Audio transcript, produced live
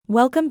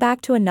Welcome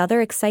back to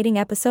another exciting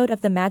episode of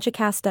the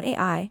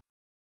Magicast.ai.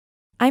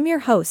 I'm your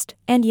host,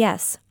 and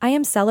yes, I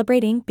am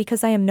celebrating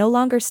because I am no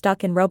longer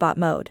stuck in robot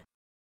mode.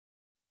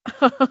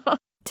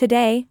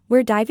 Today,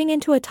 we're diving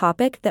into a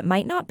topic that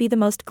might not be the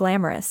most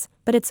glamorous,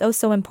 but it's oh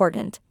so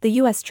important, the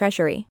US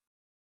Treasury.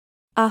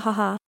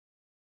 Ahaha.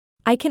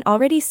 I can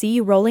already see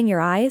you rolling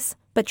your eyes,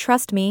 but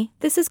trust me,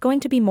 this is going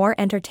to be more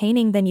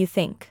entertaining than you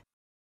think.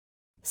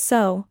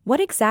 So, what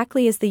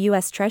exactly is the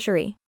US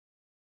Treasury?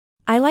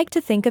 I like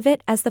to think of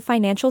it as the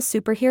financial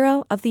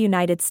superhero of the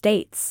United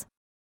States.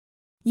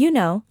 You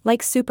know,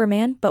 like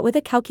Superman but with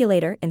a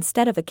calculator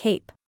instead of a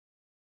cape.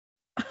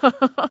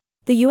 The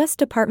U.S.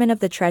 Department of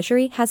the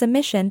Treasury has a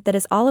mission that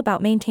is all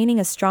about maintaining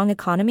a strong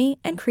economy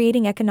and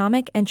creating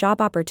economic and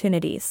job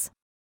opportunities.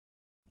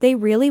 They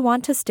really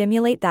want to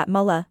stimulate that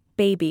mullah,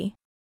 baby.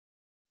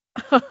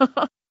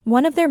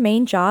 One of their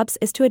main jobs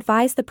is to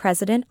advise the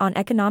president on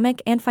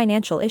economic and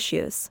financial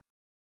issues.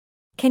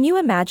 Can you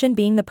imagine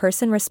being the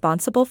person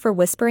responsible for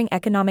whispering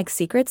economic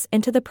secrets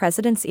into the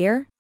president's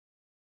ear?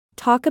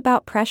 Talk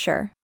about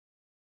pressure.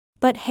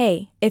 But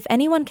hey, if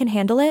anyone can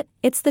handle it,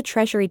 it's the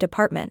Treasury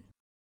Department.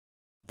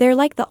 They're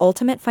like the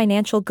ultimate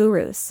financial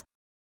gurus.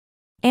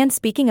 And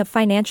speaking of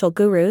financial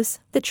gurus,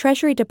 the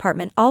Treasury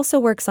Department also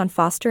works on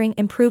fostering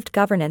improved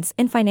governance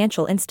in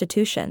financial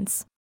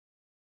institutions.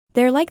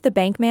 They're like the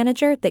bank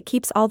manager that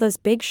keeps all those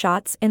big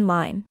shots in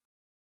line.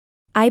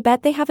 I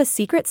bet they have a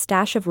secret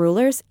stash of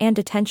rulers and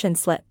detention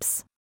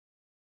slips.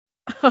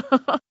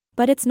 But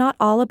it's not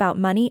all about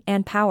money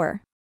and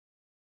power.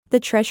 The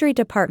Treasury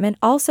Department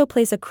also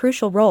plays a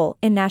crucial role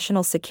in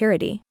national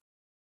security.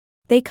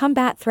 They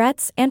combat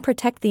threats and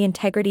protect the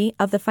integrity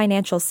of the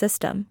financial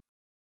system.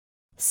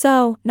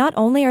 So, not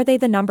only are they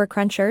the number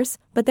crunchers,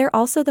 but they're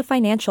also the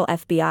financial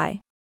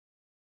FBI.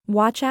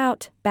 Watch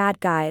out,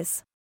 bad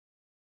guys.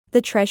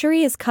 The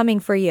Treasury is coming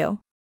for you.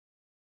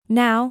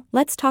 Now,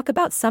 let's talk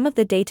about some of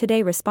the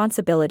day-to-day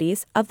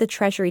responsibilities of the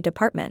Treasury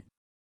Department.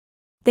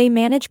 They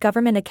manage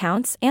government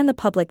accounts and the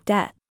public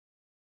debt.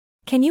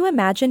 Can you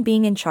imagine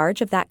being in charge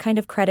of that kind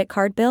of credit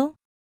card bill?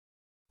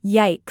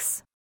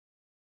 Yikes.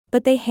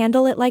 But they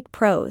handle it like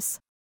pros.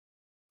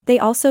 They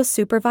also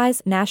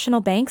supervise national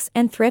banks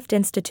and thrift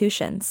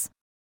institutions.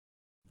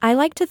 I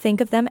like to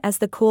think of them as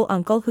the cool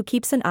uncle who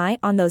keeps an eye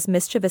on those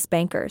mischievous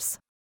bankers.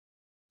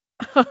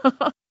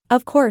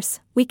 Of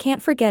course, we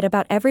can't forget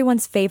about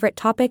everyone's favorite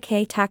topic,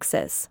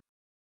 taxes.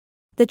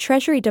 The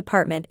Treasury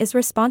Department is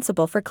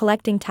responsible for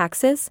collecting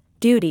taxes,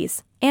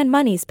 duties, and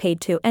monies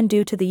paid to and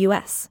due to the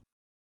U.S.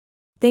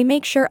 They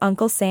make sure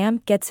Uncle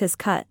Sam gets his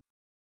cut.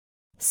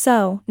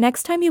 So,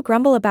 next time you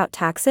grumble about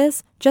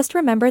taxes, just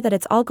remember that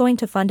it's all going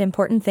to fund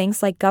important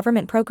things like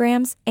government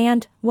programs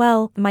and,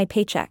 well, my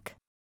paycheck.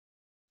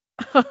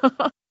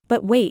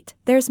 But wait,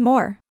 there's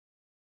more.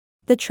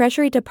 The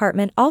Treasury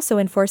Department also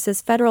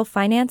enforces federal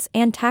finance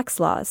and tax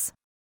laws.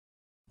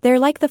 They're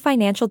like the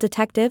financial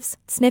detectives,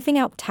 sniffing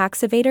out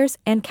tax evaders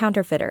and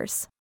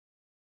counterfeiters.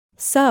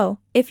 So,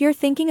 if you're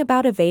thinking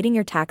about evading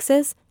your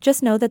taxes,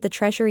 just know that the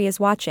Treasury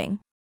is watching.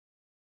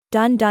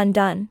 Done, done,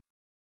 done.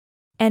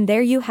 And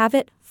there you have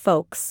it,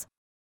 folks.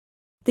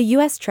 The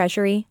U.S.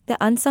 Treasury, the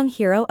unsung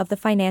hero of the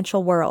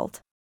financial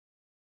world.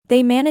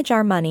 They manage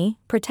our money,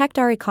 protect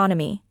our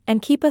economy,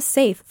 and keep us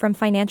safe from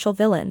financial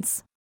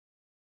villains.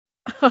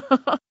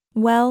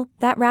 Well,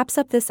 that wraps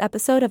up this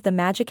episode of the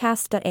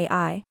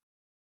Magicast.ai.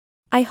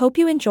 I hope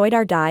you enjoyed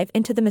our dive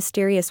into the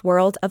mysterious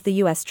world of the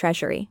U.S.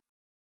 Treasury.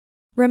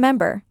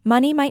 Remember,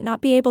 money might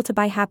not be able to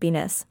buy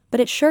happiness, but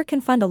it sure can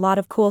fund a lot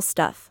of cool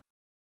stuff.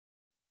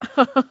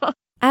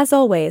 As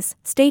always,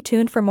 stay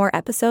tuned for more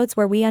episodes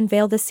where we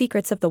unveil the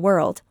secrets of the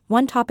world,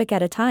 one topic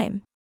at a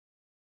time.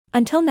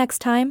 Until next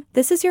time,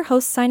 this is your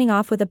host signing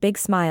off with a big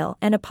smile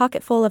and a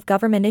pocket full of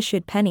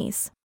government-issued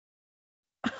pennies.